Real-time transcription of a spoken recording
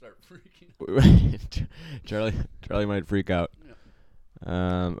freaking out. Charlie might freak out.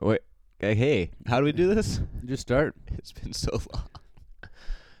 Wait. Hey, how do we do this? Just start. It's been so long.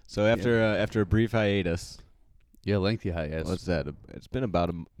 So after a brief hiatus. Yeah, lengthy hiatus. What's that? It's been about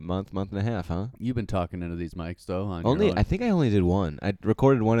a month and a half, huh? You've been talking into these mics though. On your own. I think I only did one. I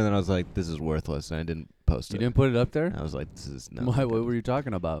recorded one and then I was like, "This is worthless," and I didn't post it. You didn't put it up there? I was like, "This is not." Why? What were you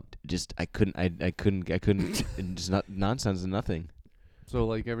talking about? Just I couldn't. Just not nonsense and nothing. So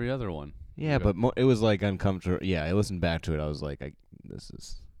like every other one. Yeah, but it was like uncomfortable. Yeah, I listened back to it. I was like, "This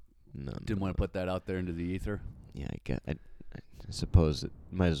is no." Didn't want to put that out there into the ether. Yeah, I suppose it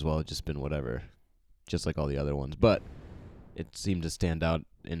might as well have just been whatever, just like all the other ones. But it seemed to stand out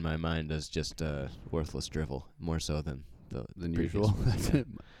in my mind as just worthless drivel, more so than usual. That's it.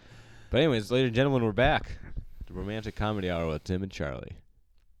 But anyways, ladies and gentlemen, we're back. The Romantic Comedy Hour with Tim and Charlie.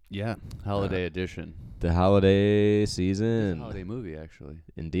 Yeah, holiday edition. The holiday season. It's a holiday movie, actually.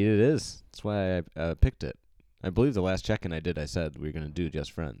 Indeed it is. That's why I picked it. I believe the last check-in I did, I said we were going to do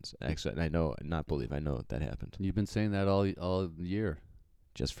Just Friends. Actually, and I know that happened. You've been saying that all year.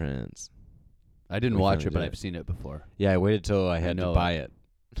 Just Friends. I didn't watch it, but I've seen it before. Yeah, I waited till I had to buy it.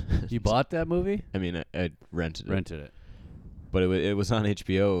 You bought that movie? I mean, I rented it. Rented it. But it was on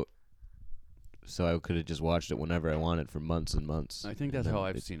HBO, so I could have just watched it whenever I wanted for months and months. I think that's how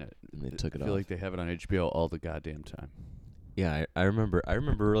I've seen it. And they took it off. I feel like they have it on HBO all the goddamn time. Yeah, I remember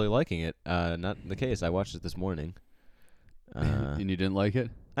really liking it. Not the case. I watched it this morning. And you didn't like it?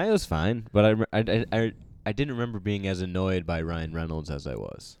 It was fine, but I didn't remember being as annoyed by Ryan Reynolds as I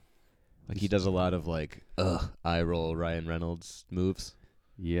was. Like he does a lot of like eye roll Ryan Reynolds moves.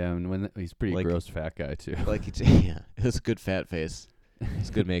 Yeah, and he's pretty gross fat guy too. Like it's a good fat face. It's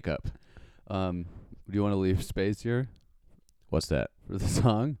good makeup. Do you want to leave space here? What's that? For the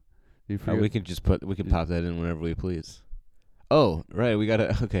song? We can pop that in whenever we please. Oh, right, we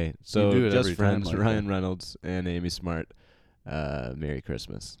gotta okay. So Just Friends, like Ryan Reynolds and Amy Smart. Merry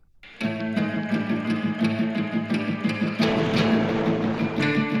Christmas.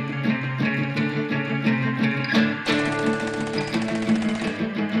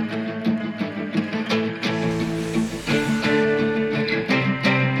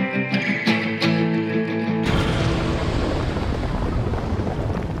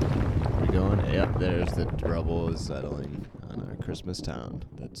 There's the rubble is settling on our Christmas town.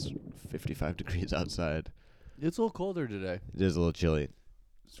 That's 55 degrees outside. It's a little colder today. It is a little chilly.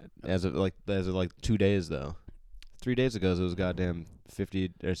 As of like 2 days though. 3 days ago, it was goddamn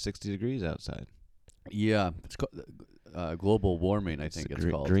 50 or 60 degrees outside. Yeah, it's global warming. I think it's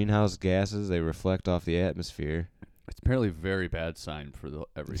called. Greenhouse gases, they reflect off the atmosphere. It's apparently a very bad sign for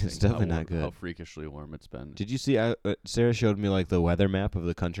everything. It's definitely not good. How freakishly warm it's been. Did you see? Sarah showed me like the weather map of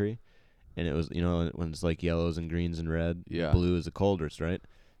the country. And it was, when it's like yellows and greens and red, blue is the coldest, right?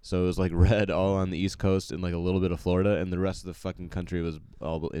 So it was like red all on the East Coast and like a little bit of Florida, and the rest of the fucking country was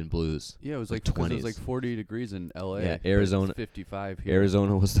all in blues. Yeah, it was like 20s. It was like 40 degrees in L.A. Yeah, Arizona. 55 here.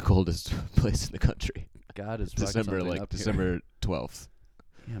 Arizona was the coldest place in the country. God is December 12th.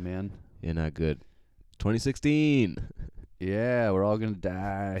 Yeah, man. Yeah, not good. 2016. Yeah, we're all gonna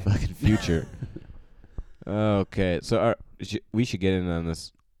die. Fucking future. Okay, so we should get in on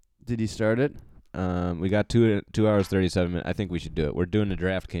this. Did you start it? We got 2 hours 37 minutes. I think we should do it. We're doing the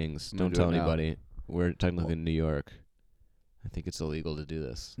DraftKings. Don't tell anybody. We're technically in New York. I think it's illegal to do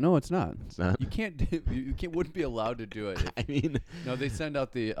this. No, it's not. It's not. You can't. Wouldn't be allowed to do it. I mean, no, they send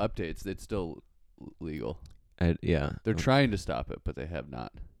out the updates. It's still legal. Yeah. They're trying to stop it, but they have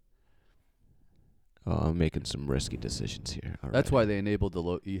not. Oh, I'm making some risky decisions here. That's why they enabled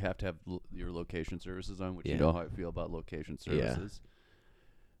you have to have your location services on, which you know how I feel about location services.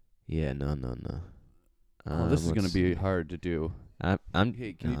 Yeah, no. This is going to be hard to do. Hey,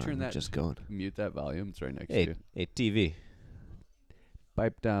 can you turn that? Just going. Mute that volume. It's right next to you. Hey, TV.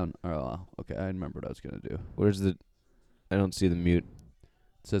 Pipe down. Oh, okay. I remember what I was going to do. Where's the? I don't see the mute.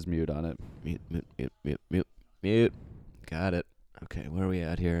 It says mute on it. Mute. Got it. Okay, where are we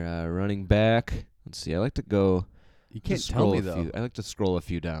at here? Running back. Let's see. I like to go. You can't tell me though. I like to scroll a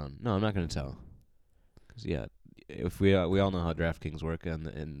few down. No, I'm not going to tell. Because if we all know how DraftKings work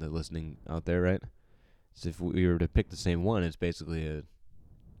in the listening out there, right? So if we were to pick the same one, it's basically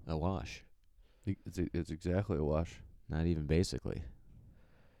a wash. It's exactly a wash. Not even basically.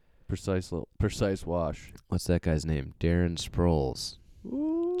 Precise wash. What's that guy's name? Darren Sproles.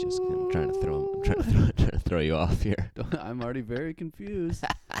 Ooh. Just I'm trying to throw you off here. I'm already very confused.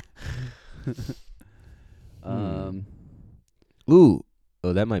 Ooh.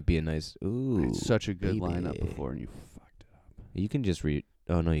 Oh, that might be a nice. Ooh. It's such a good lineup before, and you fucked it up. You can just read.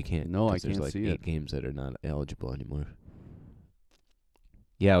 Oh no, you can't. No, I can't there's like see 8 it. games that are not eligible anymore.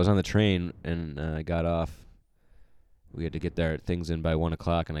 Yeah, I was on the train and I got off. We had to get there things in by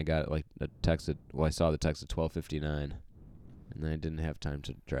 1:00, and I got like a text at. Well, I saw the text at 12:59, and then I didn't have time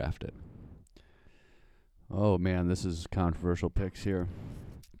to draft it. Oh man, this is controversial picks here.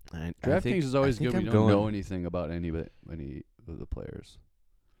 DraftKings is always good when you don't know anything about any of the players.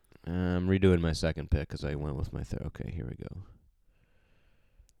 I'm redoing my second pick because I went with my third. Okay, here we go.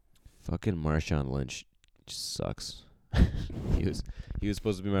 Fucking Marshawn Lynch just sucks. he was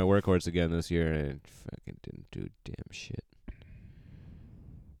supposed to be my workhorse again this year, and fucking didn't do damn shit.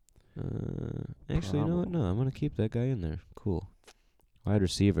 Actually, you know what? No, I'm gonna keep that guy in there. Cool. Wide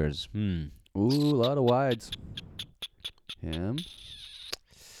receivers. Ooh, a lot of wides. Him.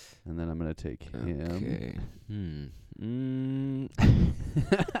 And then I'm gonna take him. Okay.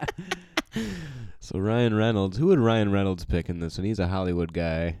 So Ryan Reynolds. Who would Ryan Reynolds pick in this one? He's a Hollywood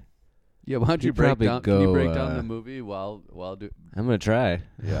guy. Yeah, why don't you break down? Can you break down the movie while I'm gonna try.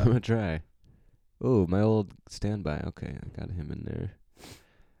 Yeah, I'm gonna try. Oh, my old standby. Okay, I got him in there.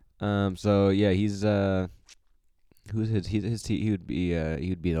 So yeah, he's who's his he would be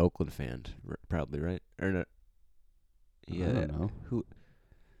an Oakland fan, probably, right? Or no? Yeah, I don't know. Who?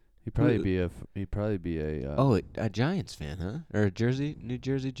 He'd probably be a Giants fan, huh? Or New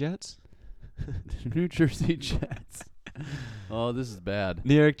Jersey Jets. New Jersey Jets. Oh, this is bad.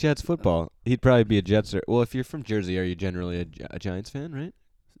 New York Jets football. He'd probably be a Jets. Well, if you're from Jersey, are you generally a Giants fan, right?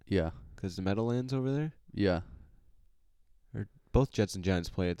 Yeah. Because the Meadowlands over there? Yeah. Or both Jets and Giants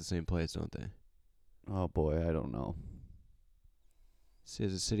play at the same place, don't they? Oh, boy, I don't know.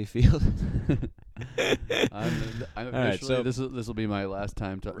 Is it City Field? I'm officially, right, so this will be my last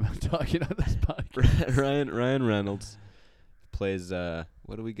time talking on this podcast. Ryan Reynolds plays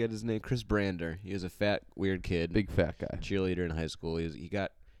what do we get his name? Chris Brander. He was a fat, weird kid, big fat guy, cheerleader in high school. He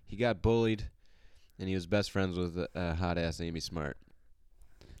got bullied, and he was best friends with hot ass Amy Smart.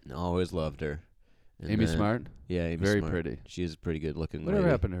 And always loved her. And Amy Smart? Yeah, Amy very Smart. pretty. She's a pretty good looking. Whatever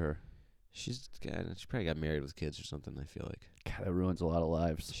happened to her? She probably got married with kids or something, I feel like. God, that ruins a lot of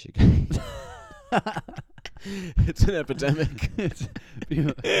lives. It's an epidemic.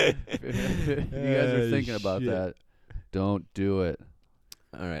 You guys are thinking about that. Don't do it.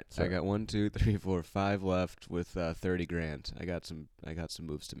 All right, so I got 1, 2, 3, 4, 5 left with $30,000. I got some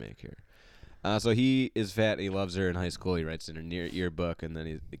moves to make here. So he is fat. And he loves her in high school. He writes in her yearbook, and then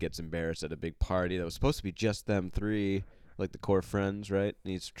he gets embarrassed at a big party that was supposed to be just them three, like the core friends, right?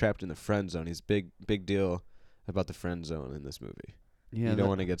 And he's trapped in the friend zone. He's big deal about the friend zone in this movie. Yeah, you don't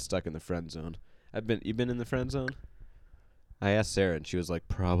want to get stuck in the friend zone. You been in the friend zone? I asked Sarah, and she was like,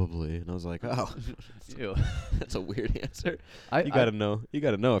 probably. And I was like, oh, that's a weird answer. You gotta know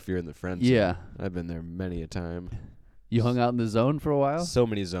if you're in the friend zone. Yeah. I've been there many a time. You hung out in the zone for a while? So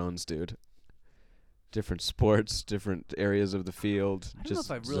many zones, dude. Different sports, different areas of the field. I don't know if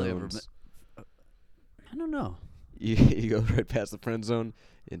I've really ever I don't know. You go right past the friend zone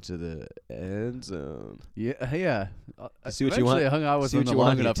into the end zone. Yeah. See what you want. I hung out with them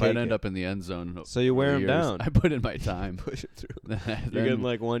long enough, I'd end up in the end zone. So you wear them down. I put in my time. Push it through. You're getting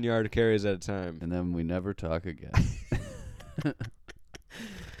like 1 yard carries at a time. And then we never talk again.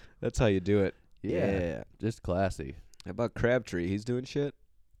 That's how you do it. Yeah. Just classy. How about Crabtree? He's doing shit?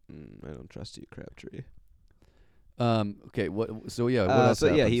 I don't trust you, Crabtree. Okay. What? So yeah. What else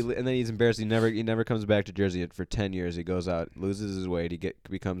happens? And then he's embarrassed. He never comes back to Jersey for 10 years. He goes out, loses his weight. He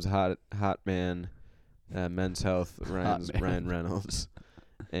becomes hot man, Men's Health. Ryan Reynolds,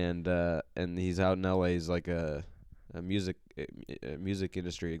 and he's out in L.A. He's like a music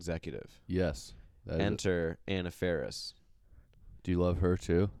industry executive. Yes. Enter Anna Faris. Do you love her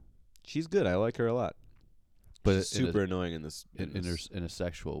too? She's good. I like her a lot. But she's super annoying in this. In a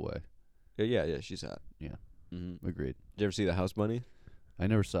sexual way. Yeah, she's hot. Yeah. Mm-hmm. Agreed. Did you ever see The House Bunny? I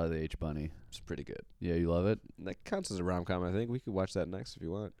never saw The H Bunny. It's pretty good. Yeah, you love it? That counts as a rom-com, I think. We could watch that next if you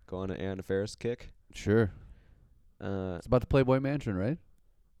want. Go on an Anna Faris kick. Sure. It's about the Playboy Mansion, right?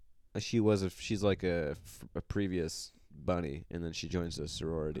 She's like a previous bunny, and then she joins the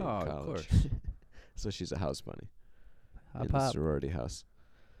sorority in college. Of course. So she's a house bunny in Hop. the sorority house.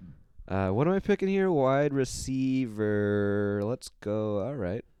 What am I picking here? Wide receiver. Let's go. All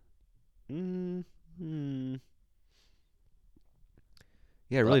right.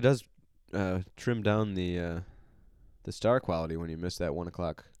 Yeah, it really does trim down the star quality when you miss that 1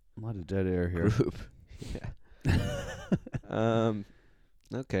 o'clock. A lot of dead air here. Group. Yeah.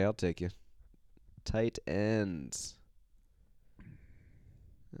 Okay, I'll take you. Tight ends.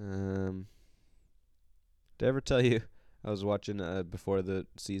 Did I ever tell you I was watching before the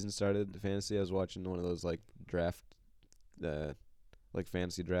season started, the fantasy? I was watching one of those like draft, like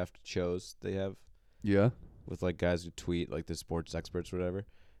fantasy draft shows they have. Yeah. With like guys who tweet like the sports experts or whatever.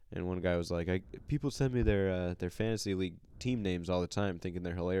 And one guy was like, people send me their fantasy league team names all the time, thinking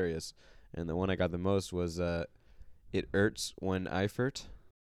they're hilarious. And the one I got the most was it hurts when I furt.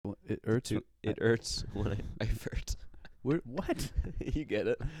 It hurts. It hurts when I furt. What? You get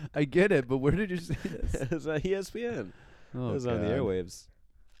it? I get it, but where did you see this? It was on ESPN. Oh, it was on the airwaves.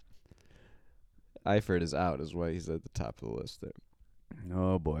 Eifert is out, is why he's at the top of the list there.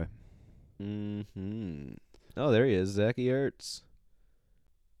 Oh boy. Mm-hmm. Oh, there he is, Zachy Ertz.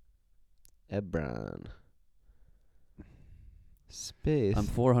 Ebron. Space. I'm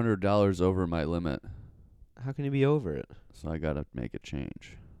 $400 over my limit, How can you be over it? so I gotta make a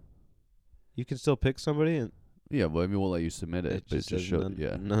change. You can still pick somebody, and Yeah, well, I mean, we'll let you submit it, but it just show.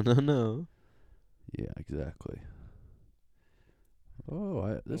 Yeah. No. Yeah, exactly.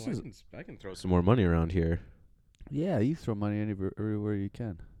 Oh, I can throw some more money around here. Yeah, you throw money everywhere you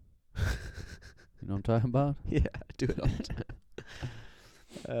can. You know what I'm talking about? Yeah, I do it all the time.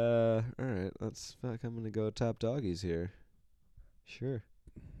 All right, I'm gonna go top doggies here. Sure.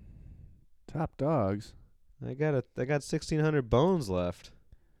 Top dogs. I got 1,600 bones left.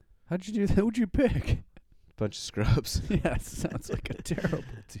 How'd you do that? Who'd you pick? Bunch of scrubs. Yeah, it sounds like a terrible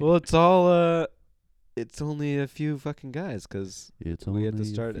team. Well, it's all it's only a few fucking guys because we have to only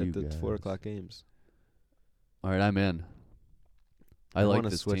start a few at the guys. 4:00 games. All right, I'm in. I like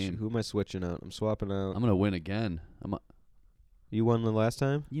this switch. team. Who am I switching out? I'm swapping out. I'm gonna win again. You won the last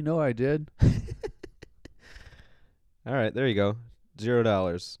time? You know I did. All right, there you go.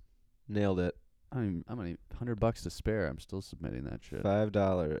 $0. Nailed it. I'm gonna $100 to spare. I'm still submitting that shit.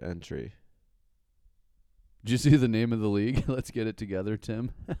 $5 entry. Did you see the name of the league? Let's get it together, Tim.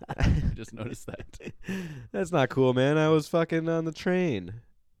 I just noticed that. That's not cool, man. I was fucking on the train.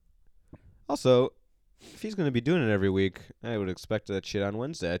 Also, if he's going to be doing it every week, I would expect that shit on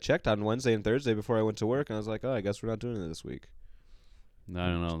Wednesday. I checked on Wednesday and Thursday before I went to work, and I was like, oh, I guess we're not doing it this week. I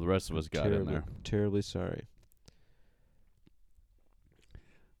don't know. The rest of us got in there. Terribly sorry.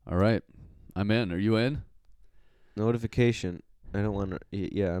 All right. I'm in. Are you in? Notification. I don't want to.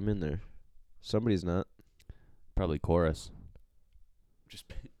 Yeah, I'm in there. Somebody's not. Probably Chorus. Just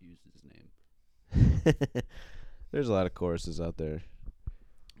use his name. There's a lot of choruses out there.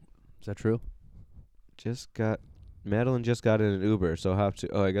 Is that true? Madeline just got in an Uber, so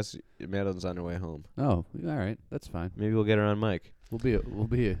I guess Madeline's on her way home. Oh, all right. That's fine. Maybe we'll get her on mic. We'll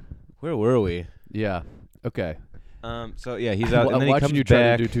be. Where were we? Yeah. Okay. So yeah, he's out. And then watching he comes you back.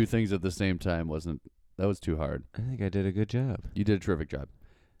 try to do two things at the same time that was too hard. I think I did a good job. You did a terrific job.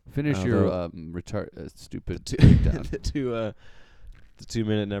 Finish your stupid the breakdown. the 2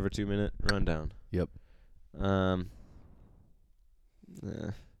 minute, never 2 minute rundown. Yep. I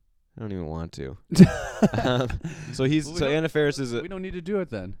don't even want to. So Anna Faris is. We don't need to do it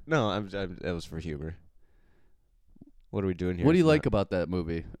then. No, that was for humor. What are we doing here? What do you like about that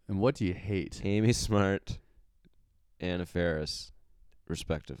movie, and what do you hate? Amy Smart, Anna Faris,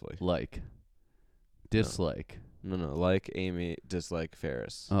 respectively. Dislike. No, like Amy, dislike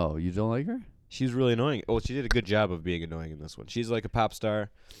Faris. Oh, you don't like her? She's really annoying. Oh, she did a good job of being annoying in this one. She's like a pop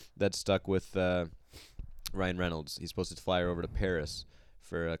star that's stuck with Ryan Reynolds. He's supposed to fly her over to Paris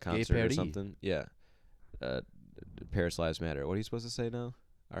for a concert or something. Yeah. Paris Lives Matter. What are you supposed to say now?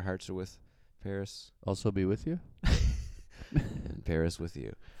 Our hearts are with Paris. Also be with you? And Paris with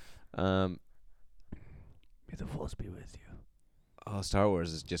you. May the force be with you. Oh, Star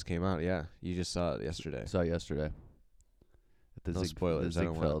Wars just came out. Yeah, you just saw it yesterday. Saw it yesterday. No spoilers. I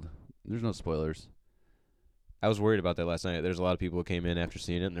don't want. There's no spoilers. I was worried about that last night. There's a lot of people who came in after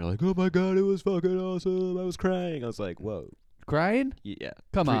seeing it, and they're like, "Oh my god, it was fucking awesome! I was crying." I was like, "Whoa." Crying? Yeah.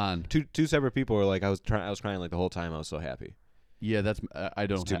 Come on. Two separate people were like, I was crying like the whole time. I was so happy. Yeah, that's I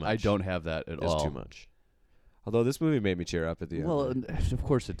don't have that at all. It's too much. Although this movie made me cheer up at the end. Well, of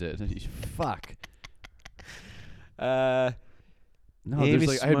course it did. Fuck. No, Amy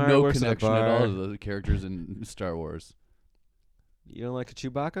I had Smart no works at a connection at all bar. to the characters in Star Wars. You don't like a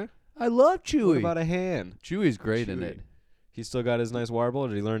Chewbacca? I love Chewie. What about a Han? Chewie's great in it. He still got his nice warble, or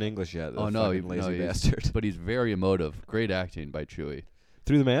did he learn English yet? Lazy bastard. But he's very emotive. Great acting by Chewie.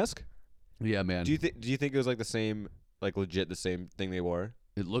 Through the mask? Yeah, man. Do you think it was like the same, like legit the same thing they wore?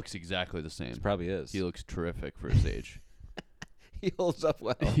 It looks exactly the same. It probably is. He looks terrific for his age. He holds up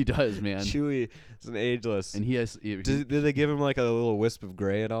well. He does, man. Chewie is an ageless. And he has. Did they give him like a little wisp of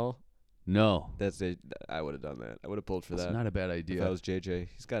gray at all? No. That's it. I would have done that. I would have pulled for that. That's not a bad idea. If I was JJ,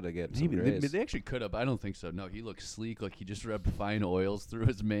 he's got to get some Maybe grays. they actually could have. I don't think so. No, he looks sleek, like he just rubbed fine oils through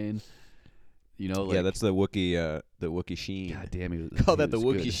his mane. You know, like, yeah, that's the Wookiee sheen. God damn, he was. Call he that the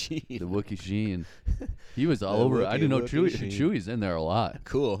was Wookiee good. sheen. The Wookiee sheen. He was all over. I didn't know Chewie's in there a lot.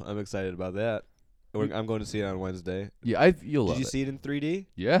 Cool. I'm excited about that. I'm going to see it on Wednesday. Yeah, you'll love it. Did you see it in 3D?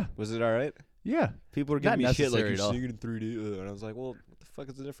 Yeah. Was it all right? Yeah. People were giving me shit like, you're seeing it in 3D. And I was like, well, what the fuck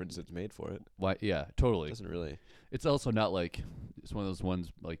is the difference? It's made for it. Why? Yeah, totally. It doesn't really. It's also not like, it's one of those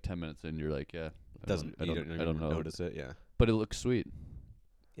ones like 10 minutes in, you're like, yeah. I don't know. Notice it, yeah. But it looks sweet.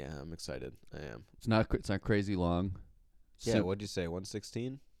 Yeah, I'm excited. I am. It's not crazy long. Yeah, what'd you say,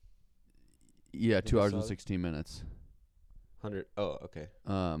 116? Yeah, 2 hours and 16 minutes. 100. Oh, okay.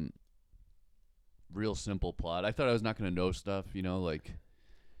 Real simple plot. I thought I was not going to know stuff, like.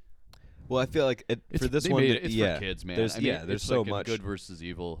 Well, I feel like for this one, it's for kids, man. There's so like much good versus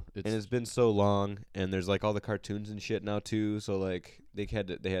evil. And it's been so long, and there's like all the cartoons and shit now too. So like they had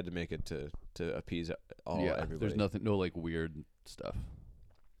to make it to appease everybody. There's no like weird stuff.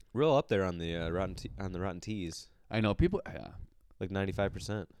 Real up there on the Rotten Teas. I know people. Yeah, like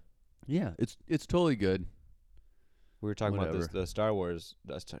 95%. Yeah, it's totally good. We were talking about the Star Wars.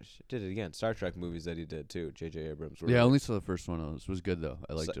 Did it again. Star Trek movies that he did too. J.J. Abrams. Yeah, I only saw the first one. It was good though.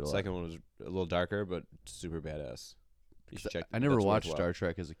 I liked it a lot. Second one was a little darker, but super badass. You should check. I never watched Star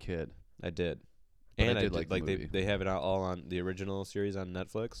Trek as a kid. I did. But and I did like the movie. they have it all on the original series on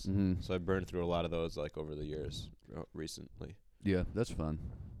Netflix. Mm-hmm. So I burned through a lot of those like over the years recently. Yeah, that's fun.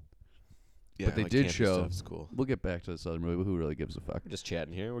 Yeah, but they like did campy show. Stuff's cool. We'll get back to this other movie. But who really gives a fuck? We're just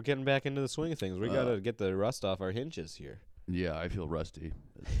chatting here. We're getting back into the swing of things. We gotta get the rust off our hinges here. Yeah, I feel rusty.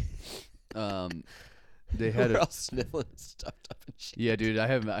 They had We're all sniffling stuffed up and shit. Yeah, dude,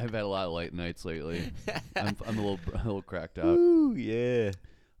 I've had a lot of late nights lately. I'm a little cracked out. Ooh, yeah.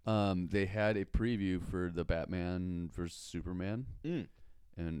 They had a preview for the Batman vs Superman,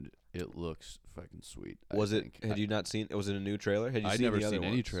 and it looks fucking sweet. Had you not seen? Was it a new trailer? Had you I'd seen never the other seen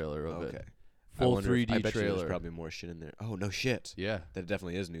any ones? trailer of it. Okay. Full 3D I bet trailer. There's probably more shit in there. Oh no, shit. Yeah, that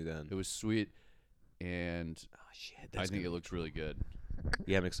definitely is new then. It was sweet, and shit, I think it looks really good.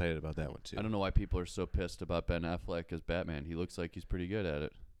 Yeah, I'm excited about that one too. I don't know why people are so pissed about Ben Affleck as Batman. He looks like he's pretty good at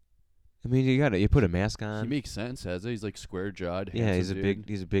it. I mean, you put a mask on. He makes sense, has it? He's like square jawed. Yeah, he's a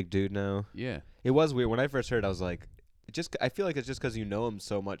big dude now. Yeah, it was weird when I first heard. I was like, I feel like it's just because you know him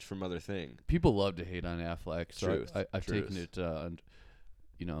so much from other things. People love to hate on Affleck, so I've taken it.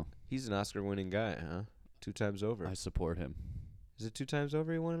 He's an Oscar-winning guy, huh? 2 times over. I support him. Is it 2 times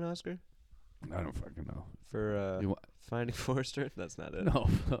over he won an Oscar? I don't fucking know. For Finding Forrester? That's not it. No,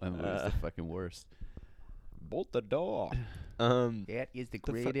 I'm the fucking worst. Bolt the door. That is the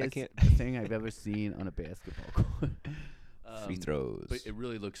greatest thing I've ever seen on a basketball court. Free throws. But it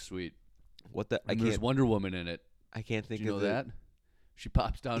really looks sweet. There's Wonder Woman in it. I can't think of of that. She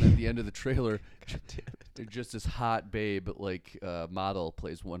pops down at the end of the trailer. God damn it. They're just this hot babe, like model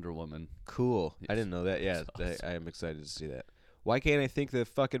plays Wonder Woman. Cool. I didn't know that. Yeah, awesome. I am excited to see that. Why can't I think the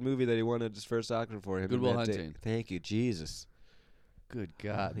fucking movie that he wanted his first Oscar for him? Good Will Hunting. Thank you, Jesus. Good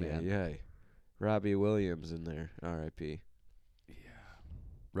God, man. Yeah. Robbie Williams in there. R.I.P. Yeah.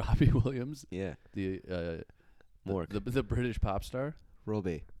 Robbie Williams. Yeah. The Mork. The British pop star.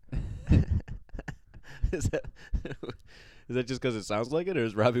 Robbie. Is that just because it sounds like it, or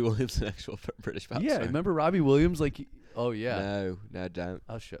is Robbie Williams an actual British pop star? Yeah, remember Robbie Williams? Oh yeah. No, don't.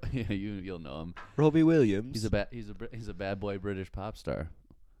 I'll show. Yeah, you'll know him. Robbie Williams. He's a bad boy British pop star.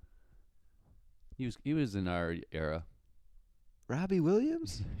 He was in our era. Robbie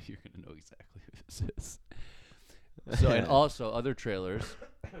Williams. You're gonna know exactly who this is. So and also other trailers.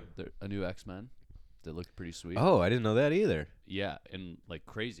 A new X-Men that looked pretty sweet. Oh, I didn't know that either. Yeah, and like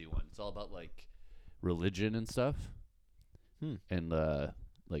crazy one. It's all about like religion and stuff. And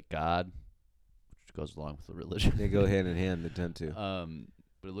like God, which goes along with the religion. They go hand in hand. They tend to.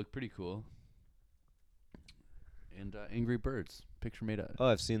 But it looked pretty cool. And Angry Birds, picture made out. Oh,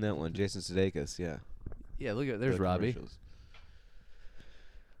 I've seen that one. Jason Sudeikis. Yeah. Yeah, there's Robbie.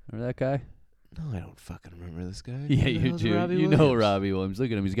 Remember that guy? No, I don't fucking remember this guy. Yeah, you do. You know Robbie Williams.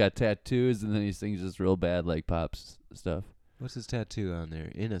 Look at him. He's got tattoos, and then he sings just real bad like pops stuff. What's his tattoo on there?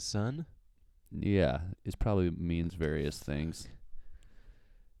 In a sun? Yeah, it probably means various things.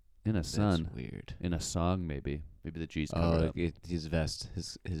 In a sun. That's weird. In a song, maybe. Maybe the G's covered up. His vest,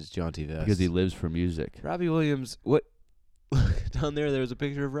 his jaunty vest. Because he lives for music. Robbie Williams, what? Down there was a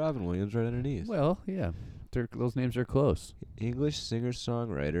picture of Robin Williams right underneath. Well, yeah. Those names are close. English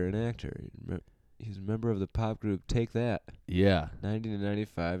singer-songwriter and actor. He's a member of the pop group Take That. Yeah.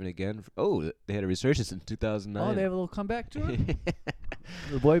 1995, and again. They had a resurgence in 2009. Oh, they have a little comeback tour?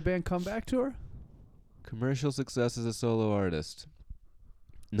 The boy band comeback tour? Commercial success as a solo artist.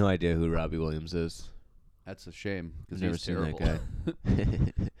 No idea who Robbie Williams is. That's a shame. I've never seen that guy.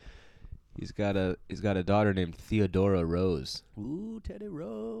 He's got a daughter named Theodora Rose. Ooh, Teddy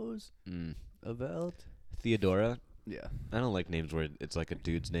Rose. Avelt. Theodora. Yeah. I don't like names where it's like a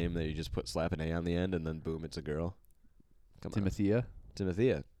dude's name that you just slap an A on the end and then boom, it's a girl. Come on. Timothea.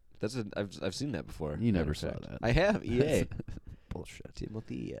 I've seen that before. You never saw that. I have. EA. Bullshit.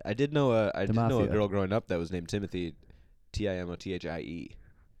 Timothy. I did know a girl growing up that was named Timothy, Timothie.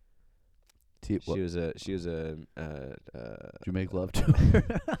 She was a. Did you make love to her?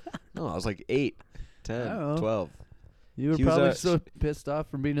 No, I was like 8, 10, 12. You were probably so pissed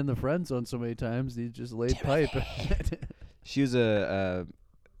off from being in the friend zone so many times, you just laid pipe. She was a,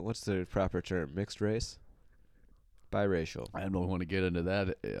 what's the proper term? Mixed race? Biracial. I don't want to get into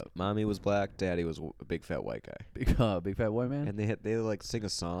that. Yeah. Mommy was black, daddy was a big fat white guy. Big fat white man? And they like sing a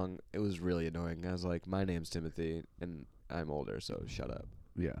song. It was really annoying. I was like, my name's Timothy, and I'm older, so shut up.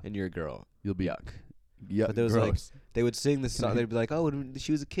 Yeah. And you're a girl. You'll be yuck. Yeah, but there was like they would sing the song. They'd be like, "Oh, when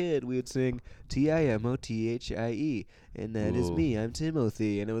she was a kid, we would sing Timothie, and that is me. I'm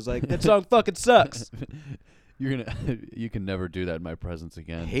Timothy." And it was like that song fucking sucks. You can never do that in my presence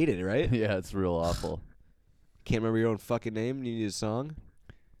again. I hate it, right? Yeah, it's real awful. Can't remember your own fucking name. And you need a song.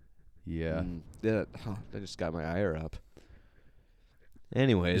 Yeah. That just got my ire up.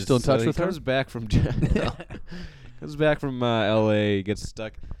 Anyways, you still in touch with her? Comes back from L.A. Gets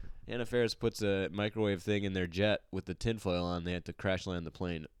stuck. Anna Faris puts a microwave thing in their jet with the tinfoil on. They had to crash land the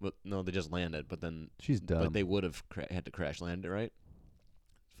plane. Well, no, they just landed, but then she's dumb. But they would have had to crash land it, right?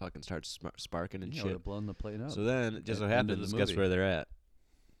 Fucking starts sparking and shit. Would have blown the plane up. So then, it just so happens, guess where they're at?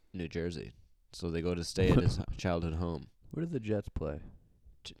 New Jersey. So they go to stay at his childhood home. Where did the Jets play?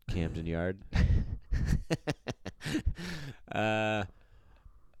 Camden Yard.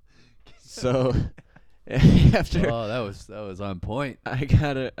 So. After that was on point. I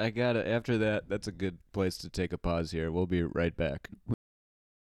gotta after that, that's a good place to take a pause here. We'll be right back.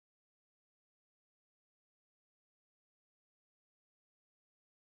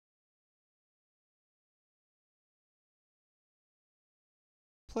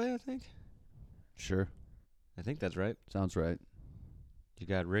 Play, I think. Sure. I think that's right. Sounds right. You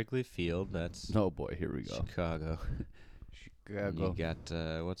got Wrigley Field, that's oh boy, here we go. Chicago. And you got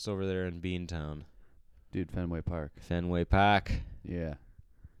what's over there in Beantown? Dude, Fenway Park. Yeah.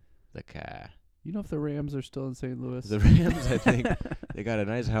 The car. You know if the Rams are still in St. Louis? The Rams, I think, they got a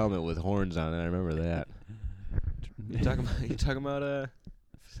nice helmet with horns on it. I remember that. You talking about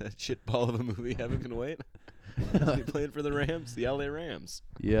that shit ball of a movie, Heaven Can Wait? Is he playing for the Rams? The LA Rams.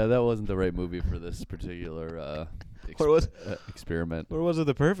 Yeah, that wasn't the right movie for this particular experiment. Or was it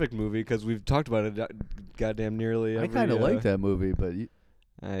the perfect movie? Because we've talked about it goddamn nearly every... I kind of like that movie, but...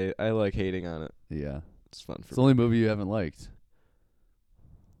 I like hating on it. Yeah. It's fun for me. It's the only movie you haven't liked.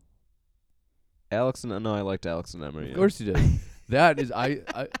 Alex and... No, I liked Alex and Emma. Of course you did. That is... I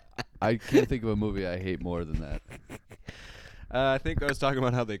can't think of a movie I hate more than that. I think I was talking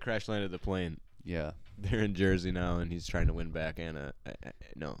about how they crash landed the plane. Yeah. They're in Jersey now, and he's trying to win back Anna...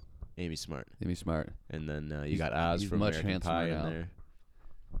 Amy Smart. And then you got Oz from American Pie in there.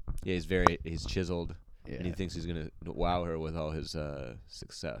 Yeah, he's chiseled. Yeah. And he thinks he's going to wow her with all his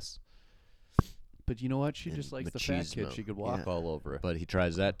success. But you know what? She just likes the fat kid. She could walk all over it. But he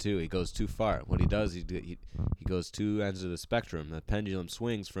tries that too. He goes too far. What he does, he goes two ends of the spectrum. The pendulum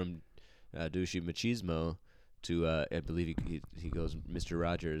swings from douchey machismo to I believe he goes Mr.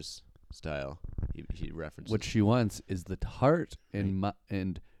 Rogers style. He references what she wants is the heart and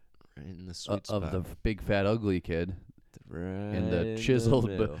in the sweet spot of the big fat ugly kid. Right and the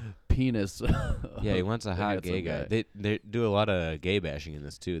chiseled penis. Yeah, he wants a hot gay guy. They do a lot of gay bashing in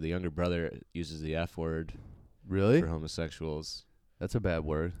this too. The younger brother uses the F word. Really? For homosexuals. That's a bad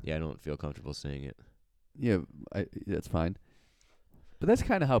word. Yeah, I don't feel comfortable saying it. Yeah, that's fine. But that's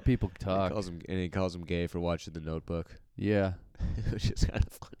kind of how people talk. He calls him gay for watching The Notebook. Yeah. Which is kind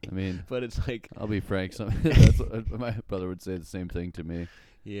of funny. I mean, but it's like... I'll be frank. That's my brother would say the same thing to me.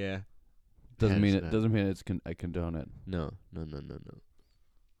 Yeah. Doesn't mean I condone it. No.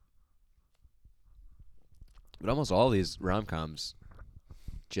 But almost all these rom-coms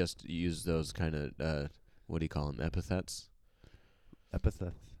just use those kind of what do you call them? Epithets.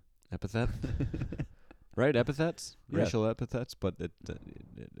 Epithet. Right? Epithets. Yeah. Racial epithets, but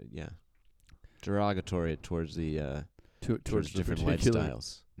yeah, derogatory towards the towards different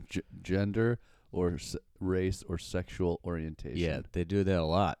lifestyles, gender or race or sexual orientation. Yeah, they do that a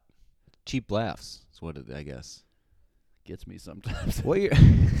lot. Cheap laughs is what I guess. Gets me sometimes.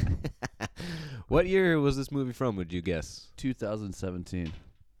 What year was this movie from, would you guess? 2017.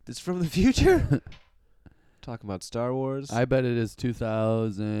 It's from the future? Talking about Star Wars? I bet it is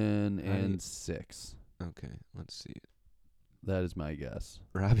 2006. Okay, let's see. That is my guess.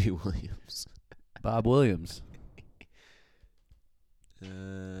 Robbie Williams. Bob Williams.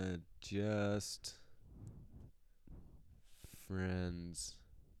 Friends.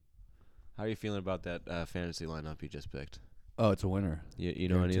 How are you feeling about that fantasy lineup you just picked? Oh, it's a winner. You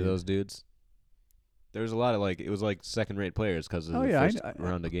know any of those dudes? There's a lot of it was like second-rate players because of the first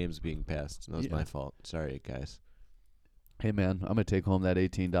round of games being passed. That was my fault. Sorry, guys. Hey, man, I'm going to take home that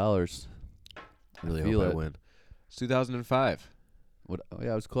 $18. Really hope I win. It's 2005. What? Oh,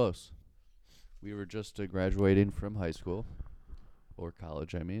 yeah, I was close. We were just graduating from high school. Or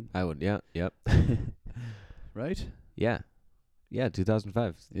college, I mean. I would, yep. Right? Yeah. Yeah,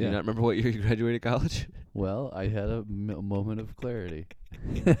 2005. Yeah. Do you not remember what year you graduated college? Well, I had a moment of clarity.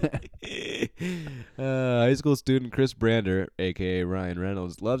 High school student Chris Brander, a.k.a. Ryan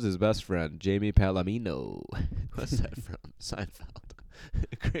Reynolds, loves his best friend, Jamie Palomino. What's that from? Seinfeld.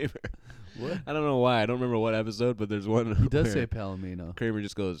 Kramer. What? I don't know why. I don't remember what episode, but there's one. He does say Palomino. Kramer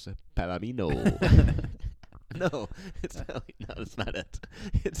just goes, Palomino. No, it's not it.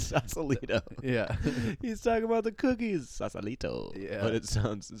 It's Sausalito. Yeah. He's talking about the cookies. Sausalito. Yeah. But it's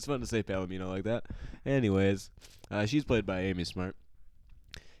fun to say Palomino like that. Anyways, she's played by Amy Smart.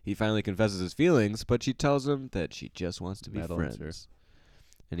 He finally confesses his feelings, but she tells him that she just wants to be friends.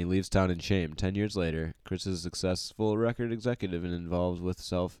 And he leaves town in shame. 10 years later, Chris is a successful record executive and involved with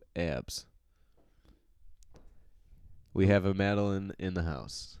self-abs. We have a Madeline in the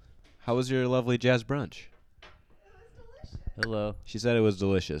house. How was your lovely jazz brunch? Hello. She said it was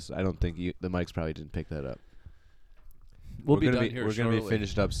delicious. I don't think the mics probably didn't pick that up. We're gonna be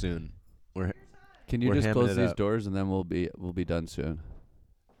finished up soon. Can you just close these doors and then we'll be done soon?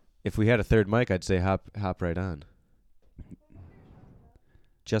 If we had a third mic, I'd say hop right on.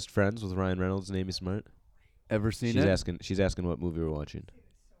 Just Friends with Ryan Reynolds and Amy Smart. Ever seen it? She's asking what movie we're watching.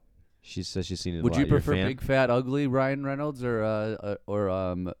 She says she's seen it. Would you prefer big fat ugly Ryan Reynolds or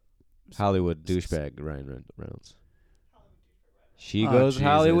Hollywood douchebag Ryan Reynolds? She goes Jesus.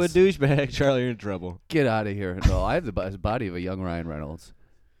 Hollywood douchebag. Charlie, you're in trouble. Get out of here. No, I have the body of a young Ryan Reynolds.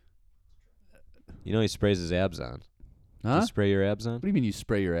 You know he sprays his abs on. Huh? You spray your abs on? What do you mean you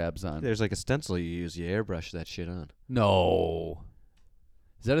spray your abs on? There's like a stencil you use. You airbrush that shit on. No.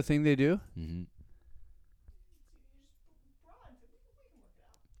 Is that a thing they do? Mm-hmm.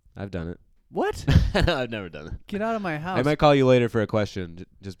 I've done it. What? No, I've never done it. Get out of my house. I might call you later for a question.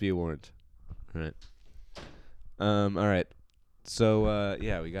 Just be warned. All right. All right. So we're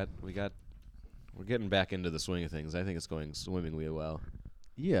getting back into the swing of things. I think it's going swimmingly well.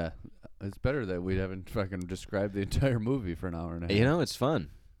 Yeah, it's better that we haven't fucking described the entire movie for an hour and a half. You know, it's fun.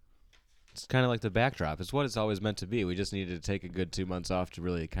 It's kind of like the backdrop. It's what it's always meant to be. We just needed to take a good 2 months off to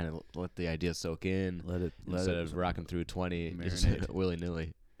really kind of let the idea soak in. Instead of rocking through 20 just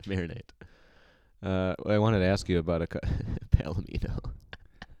willy-nilly. Marinate. I wanted to ask you about Palomino.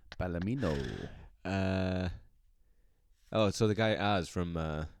 Palomino. So the guy Oz from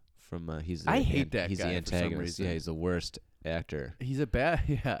he's the I hate that he's guy the antagonist. for some reason. Yeah, he's the worst actor. He's a bad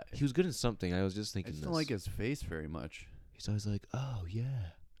He was good in something. I was just thinking. I just don't like his face very much. He's always like, oh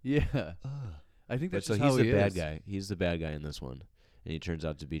yeah, yeah. I think that's just he's how the he bad is. guy. He's the bad guy in this one, and he turns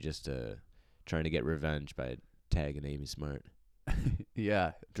out to be just trying to get revenge by tagging Amy Smart.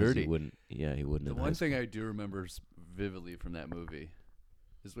 Yeah, dirty. He wouldn't. The one thing I do remember vividly from that movie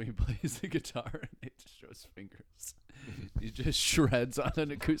is when he plays the guitar and it just shows fingers. He just shreds on an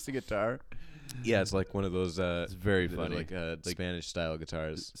acoustic guitar. Yeah, it's like one of those. It's very funny, like Spanish style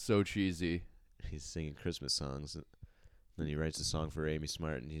guitars. So cheesy. He's singing Christmas songs. Then he writes a song for Amy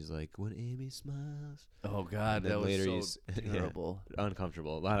Smart, and he's like, "When Amy smiles." Oh God, that was so terrible,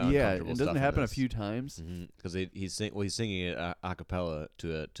 uncomfortable. A lot of uncomfortable it stuff. doesn't happen a few times. Because he's singing it a cappella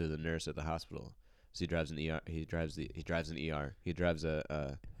to the nurse at the hospital. So he drives an ER. He drives an ER. He drives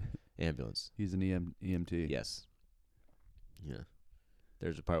a ambulance. He's an EMT. Yes. Yeah.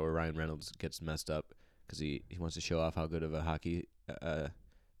 There's a part where Ryan Reynolds gets messed up because he wants to show off how good of a hockey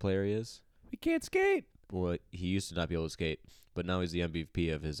player he is. He can't skate. Well, he used to not be able to skate, but now he's the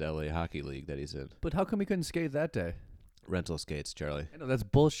MVP of his LA hockey league that he's in. But how come he couldn't skate that day? Rental skates, Charlie. I know, that's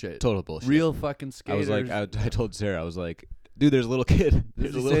bullshit. Total bullshit. Real fucking skaters. I was like, I told Sarah, I was like, dude, there's a little kid.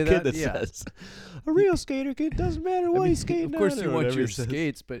 There's a little kid that says, a real skater kid doesn't matter what he's skating. Of course, you want your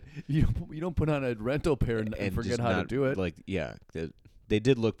skates, but you don't put on a rental pair and forget how to do it. Like, yeah, they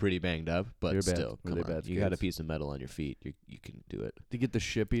did look pretty banged up, but still, come on. Bad you got a piece of metal on your feet. You can do it. To get the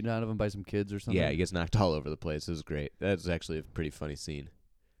shit beaten out of him by some kids or something? Yeah, he gets knocked all over the place. It was great. That's actually a pretty funny scene.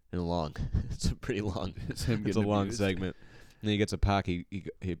 And long. It's a pretty long. It's a long segment. And then he gets a puck.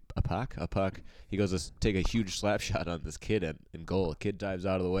 A puck. He goes to take a huge slap shot on this kid in goal. Kid dives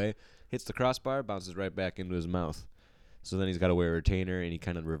out of the way, hits the crossbar, bounces right back into his mouth. So then he's got to wear a retainer, and he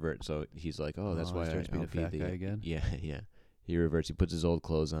kind of reverts. So he's like, "Oh, that's why starts being a fat guy again." Yeah. He reverts. He puts his old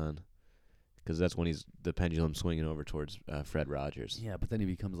clothes on, because that's when the pendulum swinging over towards Fred Rogers. Yeah, but then he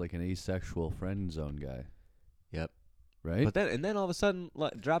becomes like an asexual friend zone guy. Yep. Right? But then all of a sudden,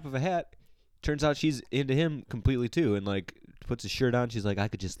 drop of a hat, turns out she's into him completely too, and like puts his shirt on. She's like, I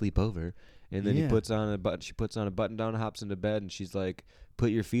could just sleep over, and then he puts on a button. She puts on a button down, hops into bed, and she's like,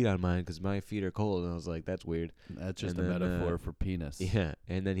 put your feet on mine because my feet are cold. And I was like, that's weird. That's just a metaphor for penis. Yeah,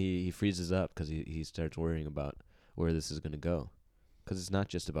 and then he freezes up because he starts worrying about where this is gonna go, because it's not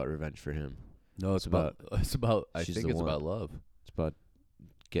just about revenge for him. No, it's about I think it's about love. It's about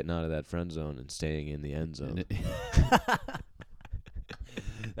getting out of that friend zone and staying in the end zone.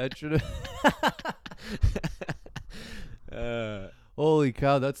 That should have. Holy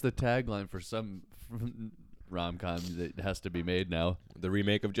cow! That's the tagline for some rom-com that has to be made now. The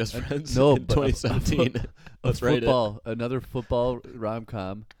remake of Just Friends. No, in 2017. Let's write it. Another football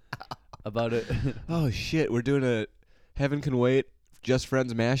rom-com about it. Oh shit! We're doing a Heaven Can Wait Just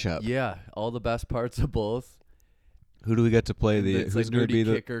Friends mashup. Yeah, all the best parts of both. Who do we get to play Who's like going to be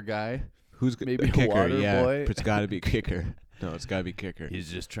the kicker guy? Who's maybe a kicker? Water Yeah, boy? it's got to be kicker. No, it's got to be kicker.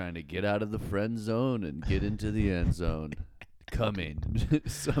 He's just trying to get out of the friend zone and get into the end zone. Coming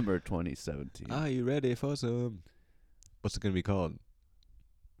summer 2017. Are you ready for some? What's it going to be called?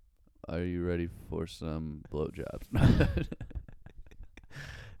 Are you ready for some blowjobs?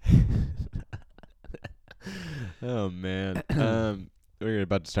 Oh man. We're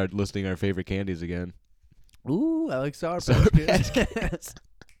about to start listing our favorite candies again. Ooh, I like Sour Patch Kids.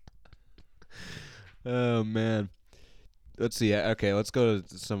 Oh man. Let's see. Okay, let's go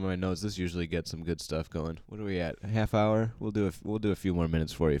to some of my notes. This usually gets some good stuff going. What are we at? A half hour? We'll do a few more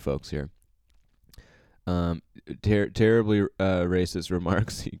minutes for you folks here. Terribly racist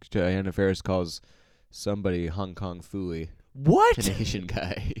remarks. Diana Ferris calls somebody Hong Kong Fooey. What? An Asian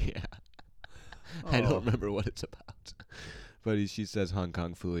guy. Yeah. Oh. I don't remember what it's about. But she says Hong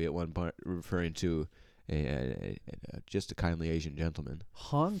Kong Fooey at one point, referring to just a kindly Asian gentleman.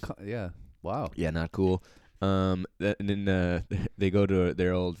 Hong Kong, yeah. Wow. Yeah, not cool. And then they go to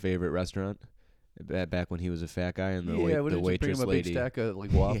their old favorite restaurant back when he was a fat guy, and the waitress bring him a lady, big stack of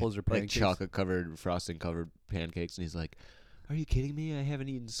like waffles or pancakes, like chocolate covered, frosting covered pancakes, and he's like, "Are you kidding me? I haven't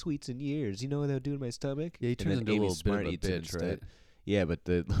eaten sweets in years. You know what that would do to my stomach?" Yeah, he turns into a little bit of a bitch, right? Yeah, but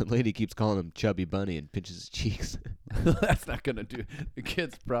the lady keeps calling him Chubby Bunny and pinches his cheeks. That's not gonna do. The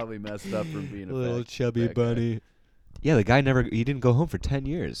kid's probably messed up from being a little Chubby Bunny. Guy. Yeah, the guy he didn't go home for 10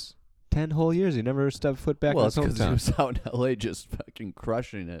 years. 10 whole years. He never stepped foot back in his hometown. Well, it's because he was out in L.A. just fucking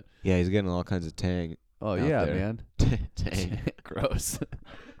crushing it. Yeah, he's getting all kinds of tang. Oh, yeah, there. man. Tang. Gross.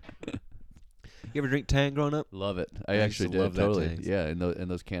 You ever drink Tang growing up? Love it. I actually did. Love totally. That Tang. Yeah, in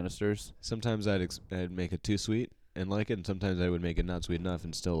those canisters. Sometimes I'd make it too sweet and like it, and sometimes I would make it not sweet enough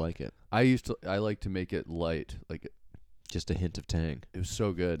and still like it. I like to make it light, like just a hint of Tang. It was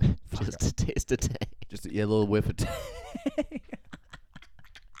so good. Just a taste of Tang. Just a little whiff of Tang.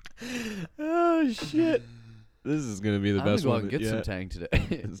 Oh shit! This is gonna be the best one. I'm gonna go get some Tang today.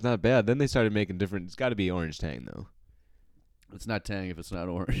 It's not bad. Then they started making different. It's got to be orange Tang though. It's not Tang if it's not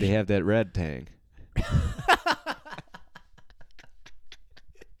orange. They have that red Tang.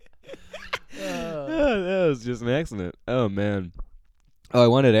 That was just an accident. Oh man. Oh, I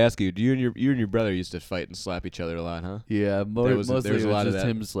wanted to ask you. Do you and your brother used to fight and slap each other a lot, huh? Yeah, mostly there was a lot just of that.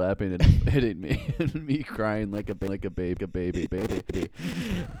 him slapping and hitting me, and me crying like a baby.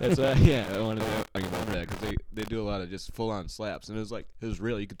 That's why. Yeah, I wanted to remember that because they do a lot of just full on slaps, and it was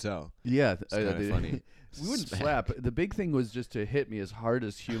real. You could tell. Yeah, it's kind of funny. We wouldn't slap. The big thing was just to hit me as hard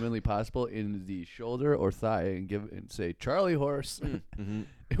as humanly possible in the shoulder or thigh, and say Charlie horse. Mm-hmm.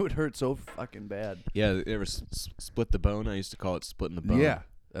 It would hurt so fucking bad. Yeah, you ever split the bone? I used to call it splitting the bone. Yeah,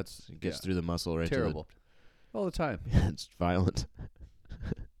 it gets through the muscle right. Terrible. All the time. Yeah, it's violent.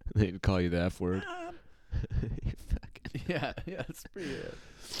 They'd call you the F word. Yeah, it's pretty.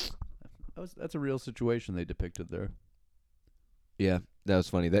 That's a real situation they depicted there. Yeah, that was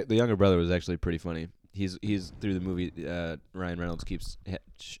funny. The younger brother was actually pretty funny. He's through the movie. Ryan Reynolds keeps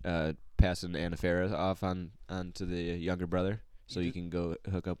passing Anna Faris off onto the younger brother, so you can go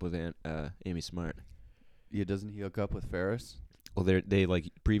hook up with Amy Smart. Yeah, doesn't he hook up with Ferris? Well, they like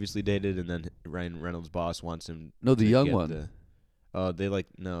previously dated, and then Ryan Reynolds' boss wants him. No, the young one.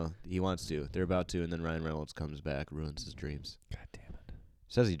 No, he wants to. They're about to, and then Ryan Reynolds comes back, ruins his dreams. God damn it!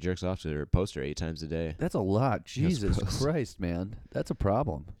 Says he jerks off to her poster 8 times a day. That's a lot. Jesus Christ, man, that's a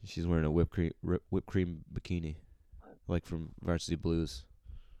problem. She's wearing a whipped cream bikini, like from Varsity Blues.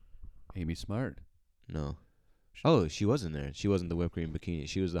 Amy Smart. No. Oh, she wasn't there. She wasn't the whipped cream bikini.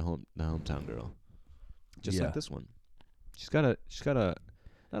 She was the hometown girl. Just like this one. She's got a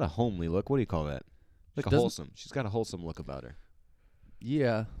not a homely look. What do you call that? Like wholesome. She's got a wholesome look about her.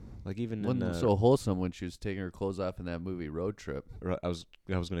 Yeah. Like even wasn't so wholesome when she was taking her clothes off in that movie Road Trip. I was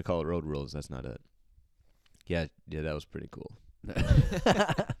gonna call it Road Rules. That's not it. Yeah, that was pretty cool.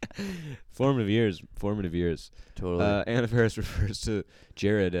 Formative years. Totally. Anna Faris refers to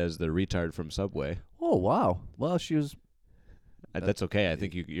Jared as the retard from Subway. Oh wow. Well, she was. That's okay. I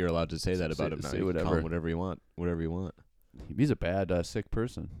think you're allowed to say that about him now. Say you whatever. Can call him whatever you want. Whatever you want. He's a bad sick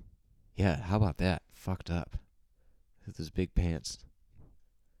person. Yeah. How about that? Fucked up. With his big pants.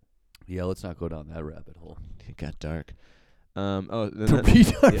 Yeah. Let's not go down that rabbit hole. It got dark. The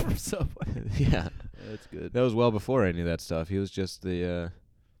retard from Subway. Yeah. That's good. That was well before any of that stuff. He was just the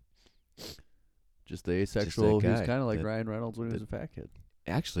asexual. Just that He was guy kind of like Ryan Reynolds when he was a fat kid.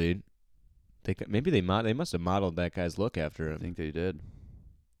 Actually, they must have modeled that guy's look after him. I think they did.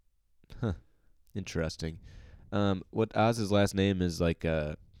 Huh. Interesting. What Oz's last name is like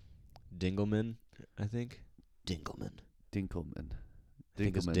Dingleman, I think. Dinkelman. I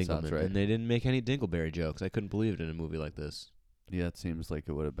think it's Dingleman. Sounds right. And they didn't make any Dingleberry jokes. I couldn't believe it in a movie like this. Yeah, it seems like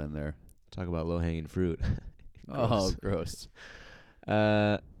it would have been there. Talk about low-hanging fruit. Oh, gross.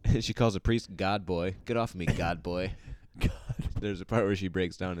 She calls a priest God boy. Get off of me, God boy. God. There's a part where she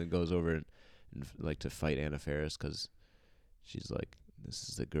breaks down and goes over and like to fight Anna Faris because she's like, "This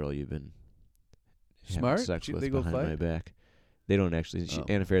is the girl you've been smart having sex with they go behind fight? my back." They don't actually. Oh.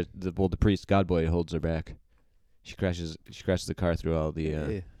 Anna Faris, the priest God boy holds her back. She crashes the car through all the.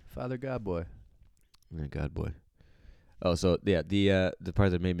 Hey, Father God boy. Yeah, God boy. Oh, so yeah, the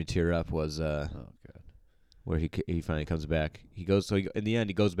part that made me tear up was Oh God. where he finally comes back. He goes in the end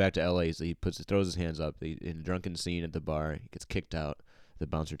he goes back to L.A. So he throws his hands up in a drunken scene at the bar. He gets kicked out. The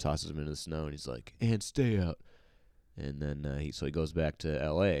bouncer tosses him into the snow, and he's like, "And stay out." And then he goes back to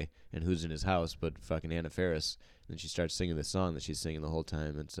L.A. and who's in his house but fucking Anna Faris. And she starts singing the song that she's singing the whole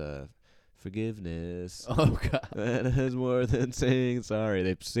time. It's forgiveness. Oh God. That is more than saying sorry.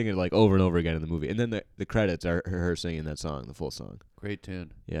 They sing it like over and over again in the movie, and then the credits are her singing that song, the full song. Great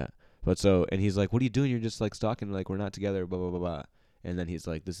tune. Yeah. But and he's like, "What are you doing? You're just like stalking, like we're not together, blah, blah, blah, blah." And then he's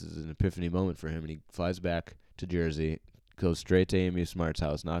like, this is an epiphany moment for him. And he flies back to Jersey, goes straight to Amy Smart's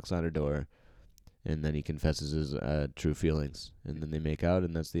house, knocks on her door, and then he confesses his true feelings. And then they make out,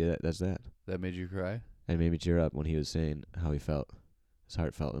 and that's that. That made you cry? It made me tear up when he was saying how he felt, his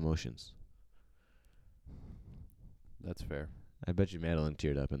heartfelt emotions. That's fair. I bet you Madeline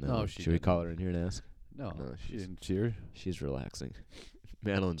teared up in that. No, one. she Should we didn't. call her in here and ask? No, No, she didn't tear. She's relaxing.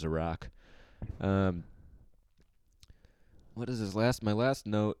 Madeline's a rock. What is his my last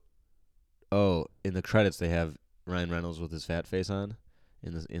note? Oh, in the credits they have Ryan Reynolds with his fat face on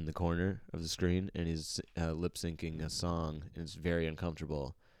in the corner of the screen, and he's lip syncing a song, and it's very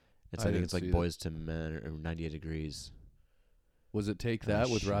uncomfortable. I think it's like Boys to Men or 98 Degrees. Was it Take That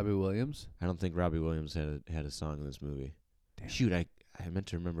with Robbie Williams? I don't think Robbie Williams had a song in this movie. Damn. Shoot, I meant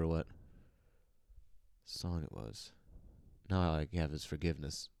to remember what song it was. Now I have his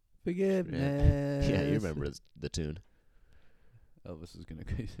Forgiveness. Forgiveness. Yeah, you remember the tune. Elvis is going to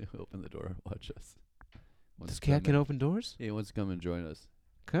open the door and watch us. This cat can open doors? Yeah, he wants to come and join us.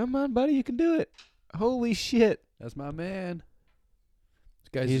 Come on, buddy, you can do it. Holy shit. That's my man.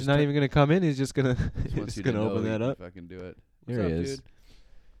 He's not even going to come in. He's just going to open that up. If I can do it. Here he is. Dude?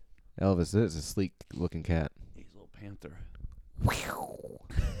 Elvis, this is a sleek-looking cat. He's a little panther.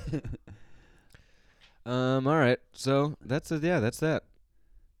 All right. So that's that.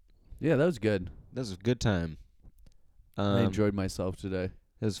 Yeah, that was good. That was a good time. I enjoyed myself today.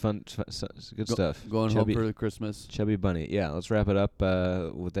 It was fun. Good stuff. Going home for Christmas. Chubby Bunny. Yeah, let's wrap it up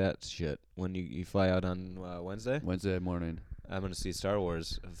with that shit. When you fly out on Wednesday? Wednesday morning. I'm going to see Star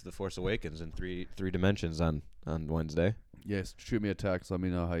Wars: The Force Awakens in three dimensions on Wednesday. Yes, shoot me a text. Let me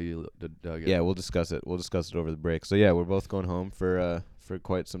know how you dug it. Yeah, we'll discuss it. We'll discuss it over the break. So yeah, we're both going home for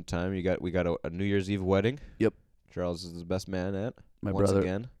quite some time. We got a New Year's Eve wedding. Yep. Charles is the best man at. My once brother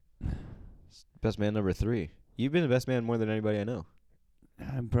again. Best man number 3. You've been the best man more than anybody I know.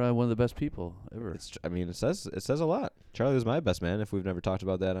 I'm probably one of the best people ever. It says a lot. Charlie was my best man. If we've never talked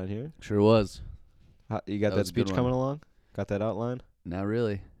about that on here. Sure was. You got that speech coming along? Got that outline? Not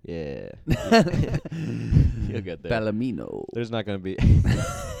really. Yeah. You'll get there. Palomino. There's not going to be.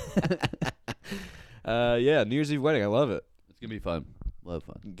 Yeah, New Year's Eve wedding. I love it. It's going to be fun. Love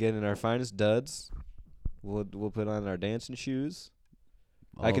fun. Getting our finest duds. We'll put on our dancing shoes.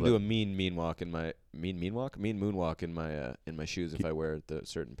 I can do a mean moonwalk in my shoes if I wear the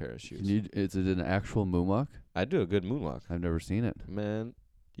certain pair of shoes. Is it an actual moonwalk? I do a good moonwalk. I've never seen it. Man,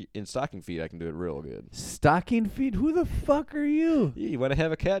 in stocking feet I can do it real good. Stocking feet? Who the fuck are you? You want to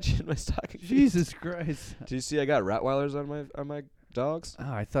have a catch in my stocking feet? Jesus Christ. Do you see I got Rottweilers on my dogs?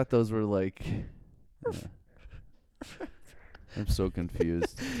 Oh, I thought those were like I'm so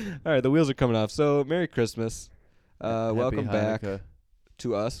confused. All right, the wheels are coming off. So, Merry Christmas. Welcome back Hanukkah.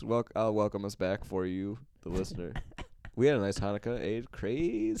 to us. I'll welcome us back for you, the listener. We had a nice Hanukkah,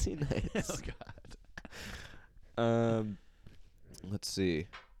 crazy nice. Oh God. Let's see.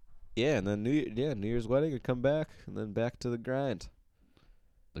 Yeah, and then New Year's wedding and come back, and then back to the grind.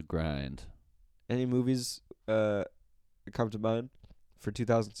 The grind. Any movies come to mind for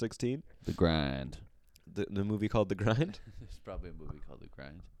 2016? The grind. The movie called The Grind? There's probably a movie called The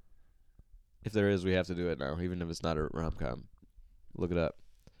Grind. If there is, we have to do it now, even if it's not a rom-com. Look it up.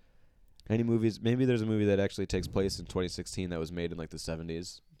 Any movies? Maybe there's a movie that actually takes place in 2016 that was made in like the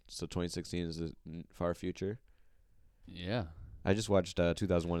 70s. So 2016 is the far future. Yeah. I just watched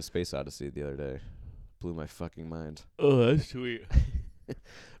 2001: A Space Odyssey the other day. Blew my fucking mind. Oh, that's sweet.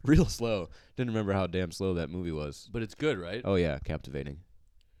 Real slow. Didn't remember how damn slow that movie was. But it's good, right? Oh yeah, captivating.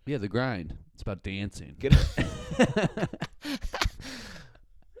 Yeah, The Grind. It's about dancing.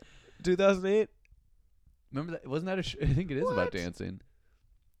 2008. Remember that? Wasn't that I think it is about dancing.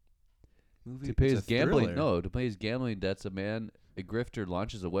 Movie To pay his gambling. thriller. No, to pay his gambling debts, a grifter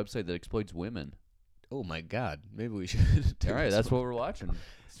launches a website that exploits women. Oh my God. Maybe we should. All right, that's what we're watching.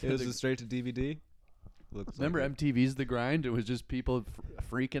 It was a straight to DVD. Remember MTV's The Grind? It was just people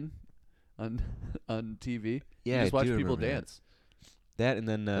freaking on TV. Yeah, you just I watch do people remember dance. That and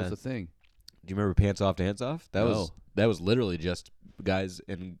then That's the thing. do you remember Pants Off, Dance Off? That No. was literally just guys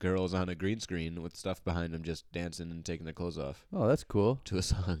and girls on a green screen with stuff behind them just dancing and taking their clothes off Oh, that's cool. to a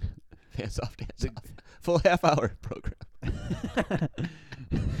song. Pants Off, Dance Off. Full half-hour program.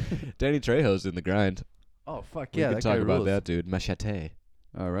 Danny Trejo's in The Grind. Oh, fuck We yeah. could That talk guy about rules. that, dude. Machete.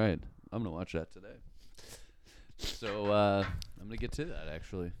 All right. I'm going to watch that today. So I'm going to get to that,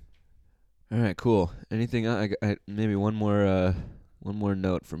 actually. All right, cool. Anything? Maybe one more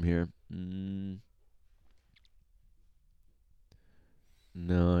note from here.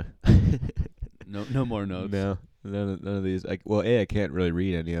 No. No more notes. No, none of these. I can't really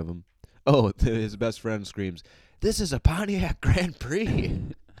read any of them. Oh, his best friend screams, "This is a Pontiac Grand Prix!"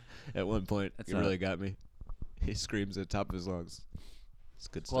 At one point, That's it really got me. He screams at the top of his lungs. It's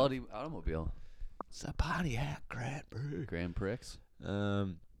good Quality automobile. stuff. It's a Pontiac Grand Prix. Grand Prix.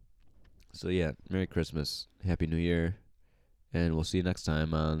 So yeah, Merry Christmas, Happy New Year, and we'll see you next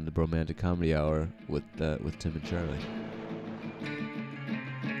time on the Bromantic Comedy Hour with Tim and Charlie.